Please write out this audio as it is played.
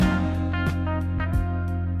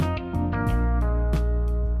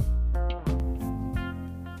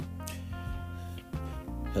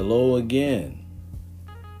Hello again.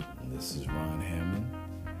 This is Ron Hammond,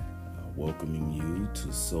 welcoming you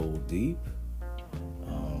to Soul Deep.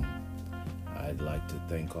 I'd like to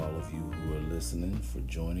thank all of you who are listening for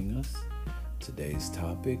joining us. Today's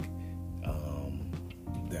topic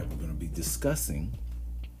that we're going to be discussing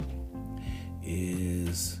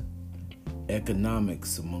is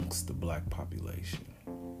economics amongst the black population.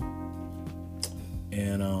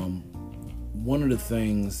 And one of the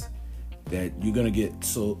things that you're going to get,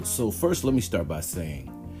 so first let me start by saying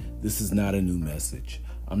this is not a new message.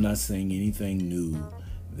 I'm not saying anything new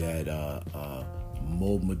that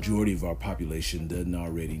majority of our population doesn't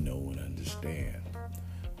already know and understand.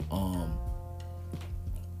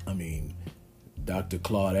 Dr.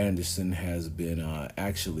 Claude Anderson has been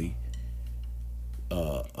actually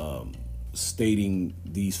stating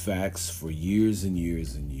these facts for years and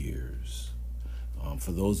years and years.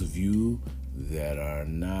 For those of you that are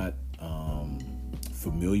not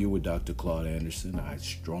familiar with Dr. Claude Anderson, I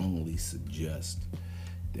strongly suggest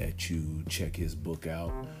that you check his book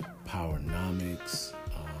out, Powernomics,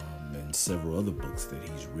 and several other books that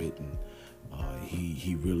he's written.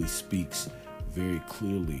 He really speaks very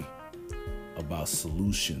clearly about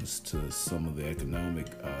solutions to some of the economic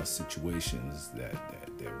situations that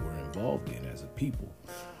we're involved in as a people.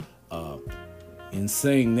 In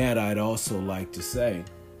saying that, I'd also like to say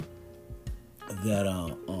that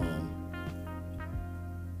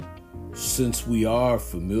since we are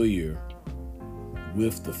familiar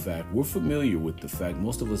with the fact,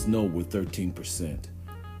 most of us know we're 13%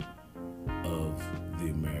 of the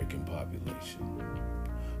American population.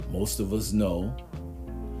 Most of us know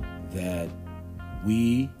that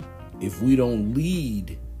if we don't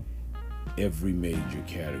lead every major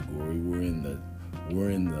category, we're in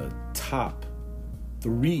the top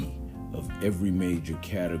 3 of every major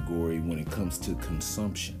category when it comes to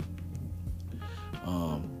consumption.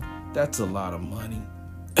 That's a lot of money.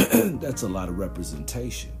 That's a lot of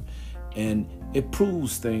representation. And it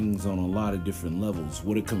proves things on a lot of different levels.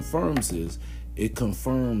 What it confirms is, it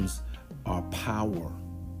confirms our power,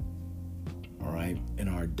 all right, and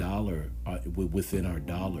our dollar, within our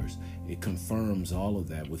dollars. It confirms all of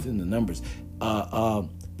that within the numbers.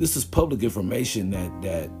 This is public information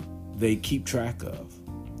that they keep track of.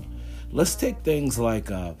 Let's take things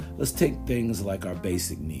like our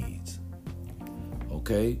basic needs.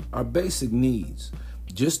 Okay, our basic needs,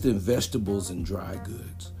 just in vegetables and dry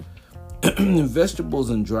goods. In vegetables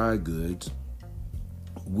and dry goods,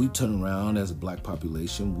 we turn around as a black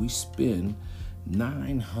population, we spend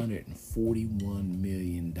 $941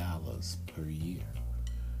 million per year.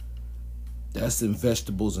 That's in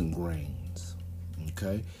vegetables and grains.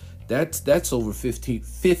 Okay, that's over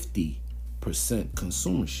 50%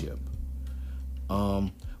 consumership.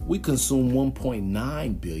 We consume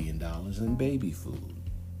 $1.9 billion in baby food.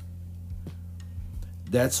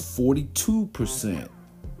 That's 42%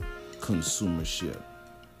 consumership.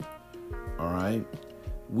 All right.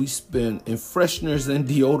 We spend in fresheners and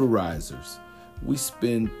deodorizers. We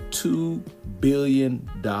spend $2 billion.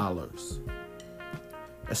 That's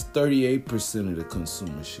 38% of the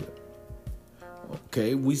consumership.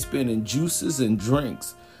 Okay. We spend in juices and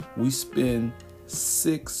drinks. We spend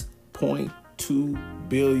 $6.2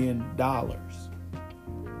 billion. That's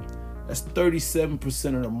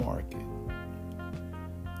 37% of the market.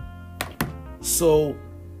 So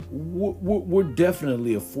we're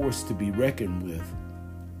definitely a force to be reckoned with.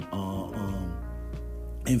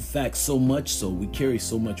 In fact, so much so, we carry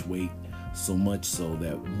so much weight, so much so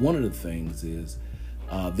that one of the things is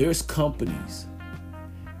there's companies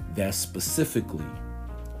that specifically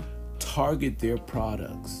target their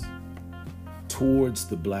products towards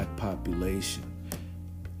the black population,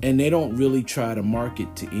 and they don't really try to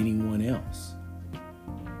market to anyone else.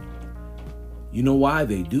 You know why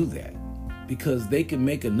they do that? Because they can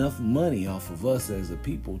make enough money off of us as a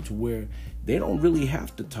people to where they don't really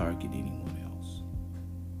have to target anyone else.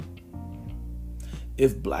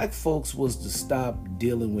 If black folks was to stop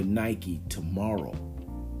dealing with Nike tomorrow,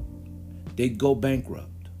 they'd go bankrupt.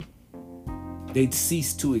 They'd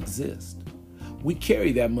cease to exist. We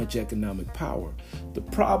carry that much economic power. The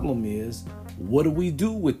problem is, what do we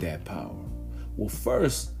do with that power? Well,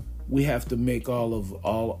 first, we have to make all of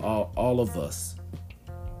us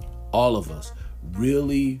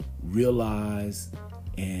really realize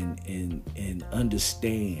and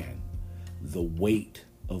understand the weight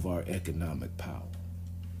of our economic power.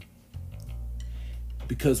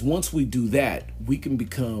 Because once we do that, we can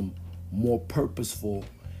become more purposeful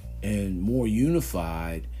and more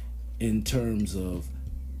unified in terms of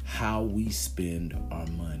how we spend our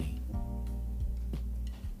money.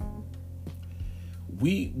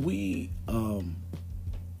 We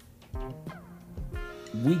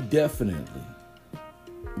we definitely,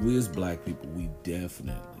 we as black people, we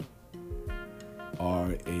definitely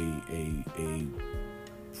are a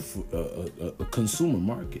consumer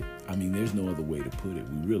market. I mean, there's no other way to put it.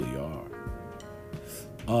 We really are.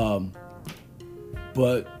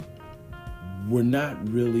 But we're not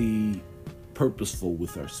really purposeful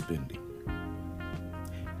with our spending.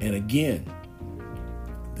 And again,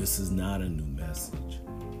 this is not a new message.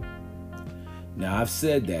 Now, I've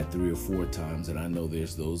said that 3 or 4 times, and I know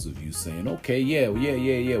there's those of you saying, okay, yeah,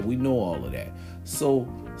 we know all of that. So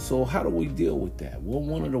how do we deal with that? Well,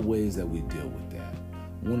 one of the ways that we deal with that,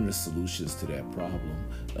 one of the solutions to that problem,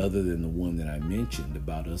 other than the one that I mentioned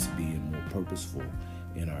about us being more purposeful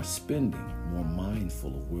in our spending, more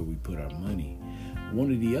mindful of where we put our money,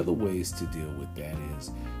 one of the other ways to deal with that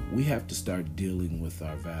is we have to start dealing with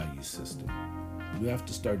our value system. We have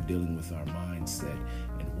to start dealing with our mindset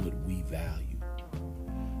and what we value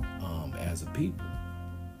as a people.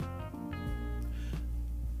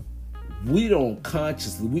 We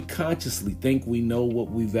consciously think we know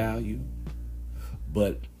what we value,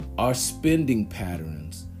 but our spending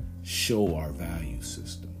patterns show our value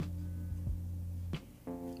system.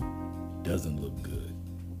 Doesn't look good.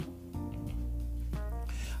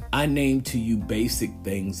 I named to you basic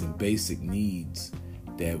things and basic needs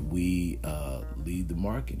that we lead the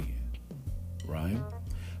market in, right?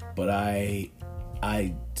 But I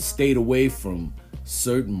stayed away from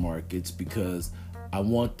certain markets because I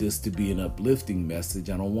want this to be an uplifting message.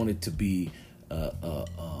 I don't want it to be a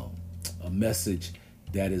message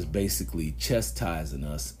that is basically chastising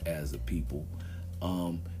us as a people.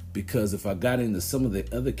 Because if I got into some of the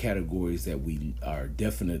other categories that we are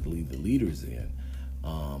definitely the leaders in,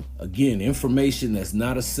 again, information that's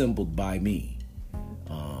not assembled by me,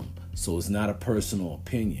 so it's not a personal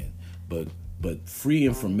opinion, but free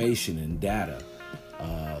information and data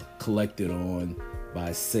collected on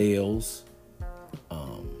by sales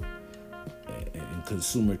and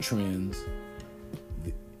consumer trends.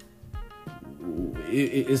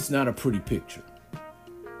 It's not a pretty picture.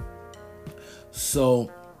 So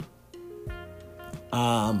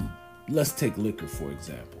let's take liquor, for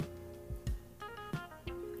example.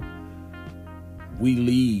 We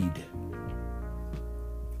lead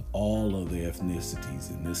all of the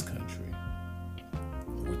ethnicities in this country.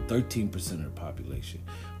 We're 13% of the population.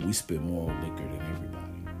 We spend more on liquor than everybody.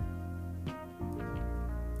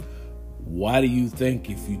 Why do you think,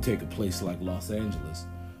 if you take a place like Los Angeles,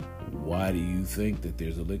 why do you think that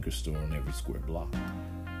there's a liquor store on every square block?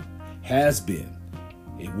 Has been.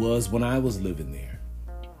 It was when I was living there.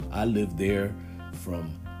 I lived there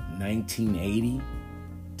from 1980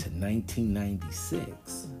 to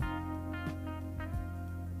 1996.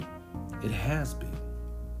 It has been.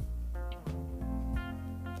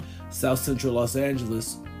 South Central Los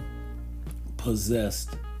Angeles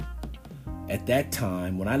possessed, at that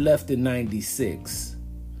time, when I left in 96,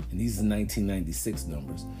 and these are 1996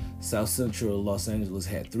 numbers, South Central Los Angeles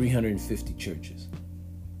had 350 churches.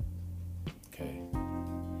 Okay.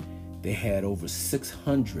 They had over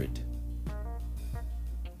 600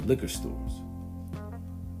 liquor stores.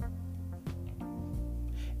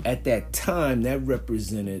 At that time, that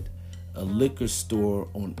represented a liquor store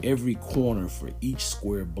on every corner for each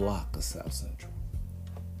square block of South Central.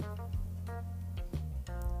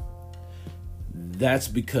 That's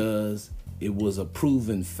because it was a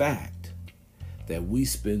proven fact that we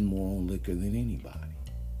spend more on liquor than anybody.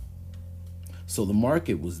 So the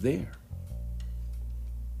market was there.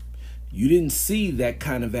 You didn't see that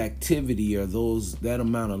kind of activity or that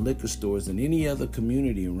amount of liquor stores in any other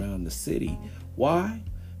community around the city. Why?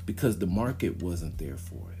 Because the market wasn't there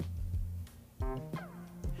for it.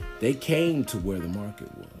 They came to where the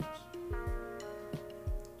market was.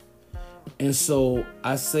 And so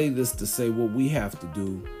I say this to say what we have to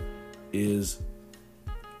do is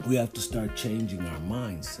we have to start changing our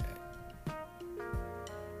mindset.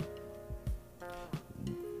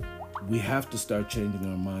 We have to start changing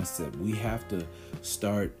our mindset. We have to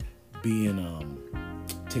start being,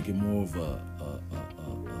 taking more of a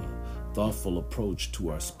thoughtful approach to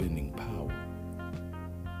our spending power.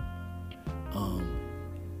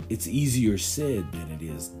 It's easier said than it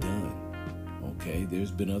is done. Okay,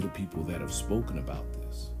 there's been other people that have spoken about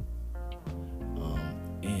this,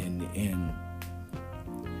 and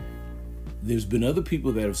there's been other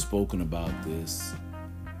people that have spoken about this,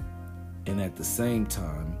 and at the same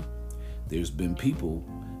time, there's been people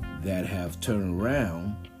that have turned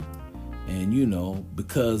around and,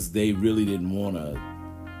 because they really didn't want to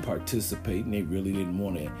participate and they really didn't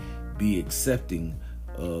want to be accepting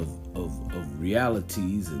of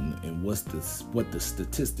realities and what the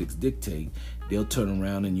statistics dictate, they'll turn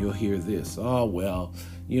around and you'll hear this. Oh, well,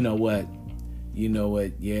 you know what?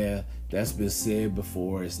 Yeah, that's been said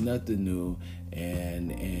before. It's nothing new,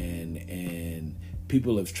 and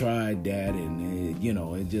people have tried that, and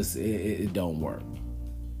it don't work.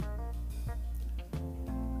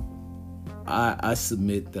 I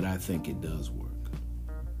submit that I think it does work.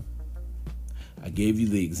 I gave you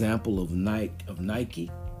the example of Nike.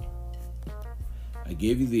 I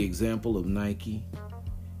gave you the example of Nike,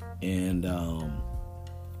 and I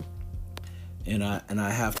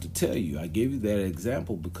have to tell you, I gave you that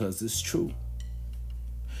example because it's true.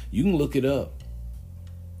 You can look it up.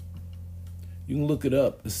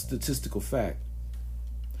 It's a statistical fact.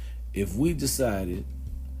 If we decided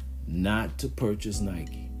not to purchase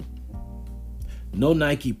Nike, no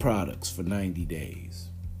Nike products for 90 days,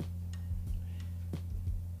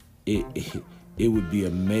 it would be a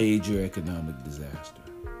major economic disaster.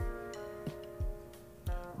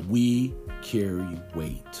 We carry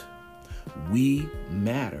weight. We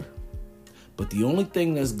matter. But the only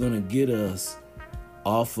thing that's going to get us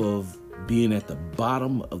off of being at the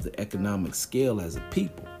bottom of the economic scale as a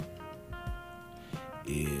people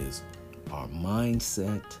is our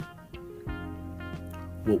mindset,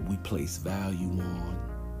 what we place value on,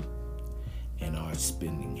 and our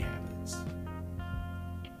spending habits.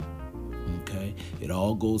 Okay? It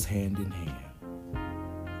all goes hand in hand.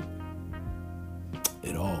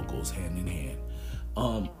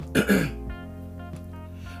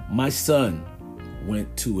 My son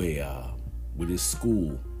went to with his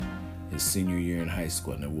school, his senior year in high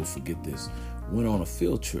school, I never will forget this, went on a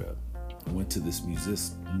field trip and went to this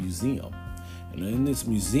museum. And in this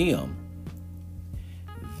museum,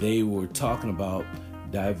 they were talking about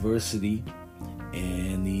diversity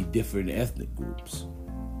and the different ethnic groups.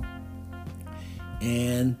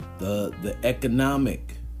 And the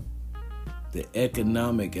economic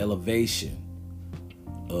elevation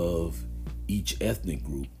of each ethnic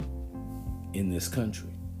group in this country.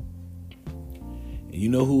 And you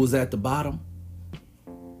know who was at the bottom?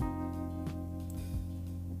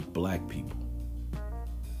 Black people.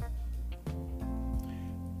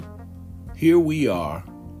 Here we are.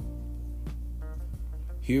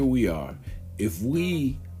 If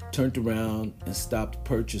we turned around and stopped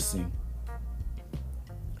purchasing,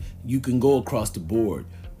 you can go across the board.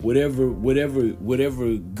 Whatever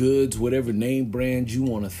goods, whatever name brands you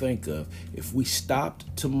want to think of, if we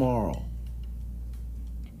stopped tomorrow,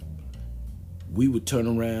 we would turn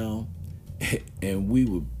around and we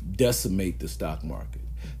would decimate the stock market,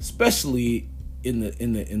 especially in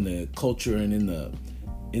the culture and in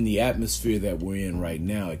the atmosphere that we're in right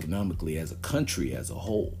now, economically, as a country as a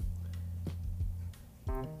whole.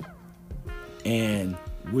 And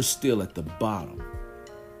we're still at the bottom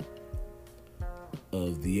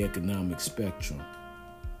of the economic spectrum.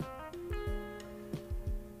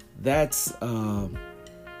 That's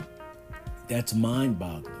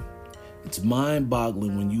mind-boggling. It's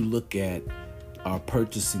mind-boggling when you look at our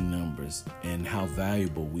purchasing numbers and how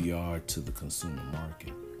valuable we are to the consumer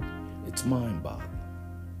market. It's mind-boggling.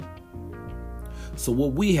 So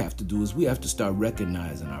what we have to do is we have to start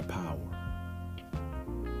recognizing our power.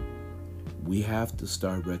 We have to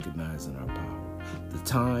start recognizing our power. The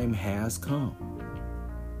time has come.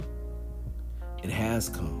 It has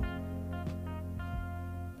come.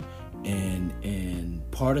 And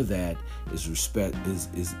part of that is respect,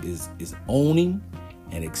 is owning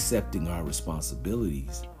and accepting our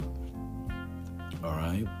responsibilities. All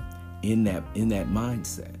right? In that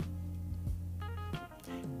mindset.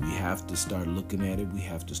 We have to start looking at it. We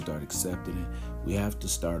have to start accepting it. We have to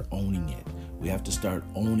start owning it. We have to start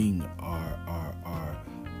owning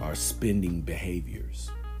our spending behaviors.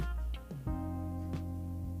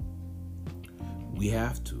 We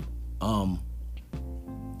have to.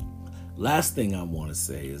 Last thing I want to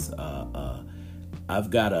say is I've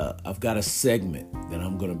got a segment that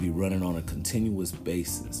I'm going to be running on a continuous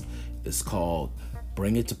basis. It's called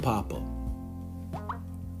Bring It to Papa.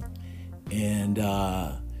 And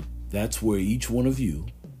that's where each one of you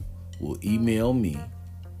will email me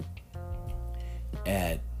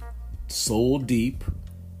at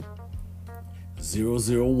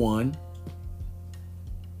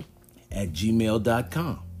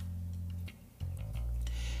souldeep001@gmail.com.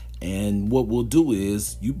 And what we'll do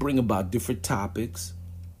is you bring about different topics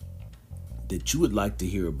that you would like to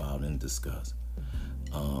hear about and discuss.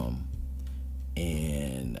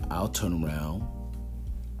 And I'll turn around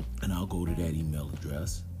and I'll go to that email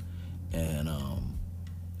address and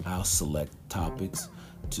I'll select topics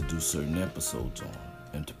to do certain episodes on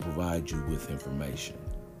and to provide you with information.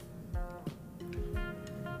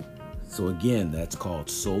 So again, that's called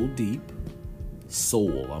Soul Deep.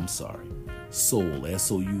 Soul,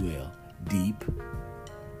 S-O-U-L, Deep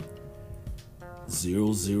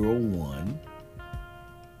 001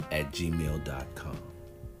 at gmail.com.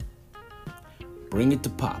 Bring it to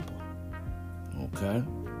Papa, okay?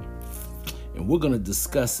 And we're going to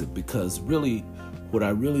discuss it, because really, what I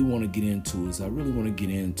really want to get into is our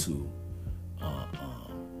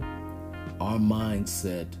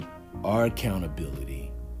mindset, our accountability,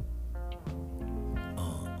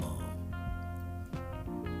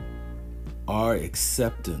 our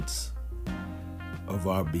acceptance of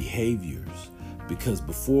our behaviors. Because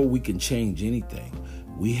before we can change anything,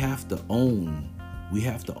 we have to own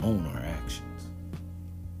our actions.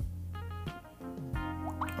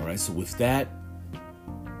 All right, so with that,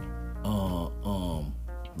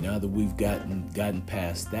 now that we've gotten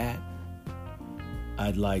past that,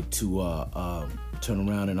 I'd like to turn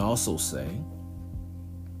around and also say,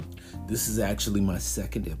 this is actually my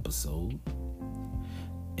second episode,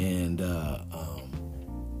 and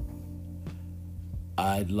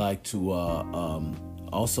I'd like to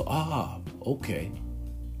also, okay,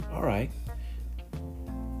 all right.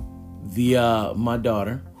 My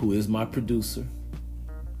daughter, who is my producer,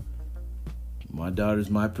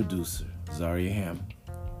 Zaria Hammond.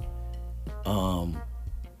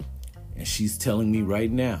 And she's telling me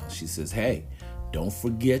right now, she says, hey, don't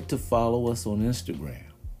forget to follow us on Instagram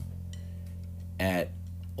at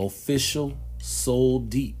Official Soul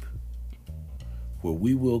Deep, where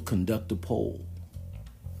we will conduct a poll.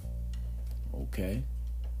 Okay?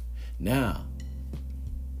 Now,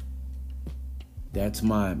 that's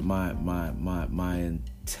my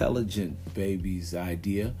intelligent baby's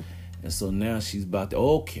idea. And so now she's about to,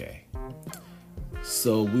 okay.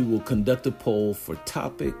 So we will conduct a poll for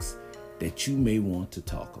topics that you may want to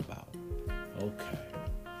talk about. Okay.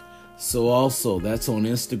 So also, that's on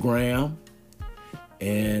Instagram.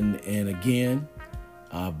 And again,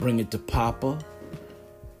 bring it to Papa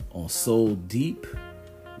on Soul Deep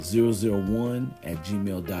 001 at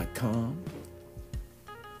gmail.com.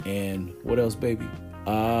 And what else, baby?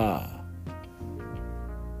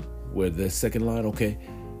 Where the second line? Okay.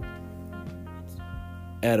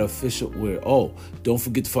 At official, don't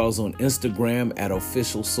forget to follow us on Instagram at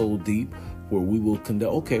Official Soul Deep, where we will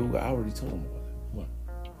conduct. Okay, I already told them about it. What?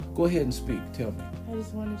 Go ahead and speak. Tell me. I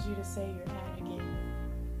just wanted you to say your ad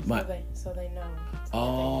again, so they know.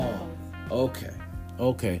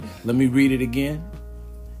 Okay. Let me read it again.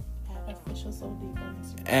 At Official Soul Deep on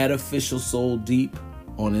Instagram. At Official Soul Deep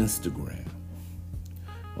on Instagram.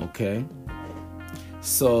 Okay.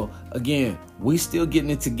 So, again, we still getting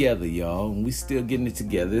it together, y'all. We still getting it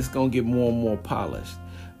together. It's going to get more and more polished.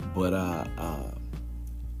 But I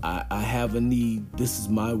have a need. This is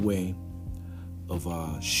my way of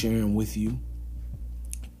sharing with you,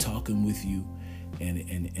 talking with you, and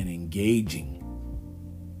engaging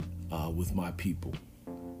with my people.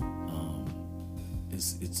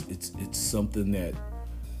 It's something that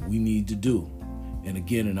we need to do. And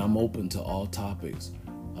again, and I'm open to all topics.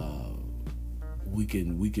 We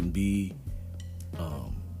can be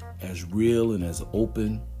as real and as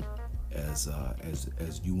open as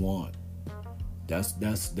you want. That's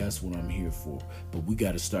what I'm here for. But we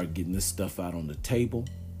got to start getting this stuff out on the table.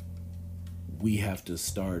 We have to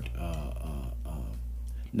start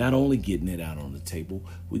not only getting it out on the table,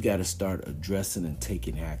 we got to start addressing and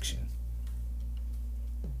taking action.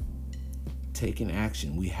 Taking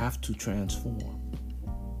action. We have to transform.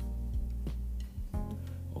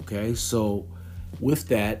 Okay, so with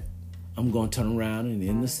that, I'm going to turn around and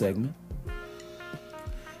end the segment.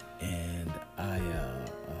 And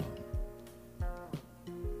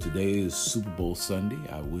today is Super Bowl Sunday.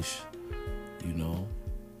 I wish,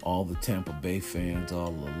 all the Tampa Bay fans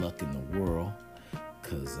all the luck in the world,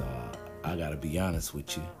 because I got to be honest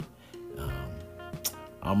with you.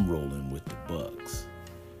 I'm rolling with the Bucks.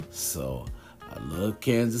 So I love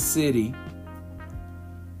Kansas City.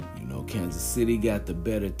 Kansas City got the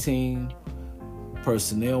better team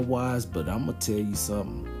personnel-wise, but I'm going to tell you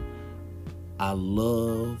something. I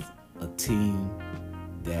love a team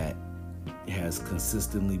that has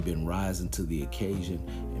consistently been rising to the occasion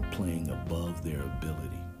and playing above their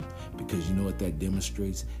ability. Because you know what that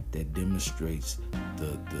demonstrates? That demonstrates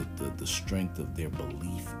the strength of their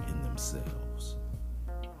belief in themselves.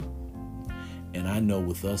 And I know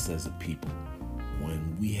with us as a people,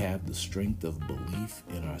 when we have the strength of belief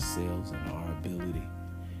in ourselves and our ability,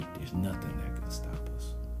 there's nothing that can stop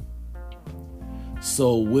us.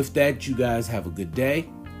 So with that, you guys have a good day,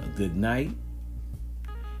 a good night,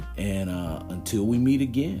 and until we meet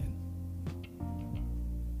again,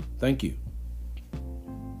 thank you.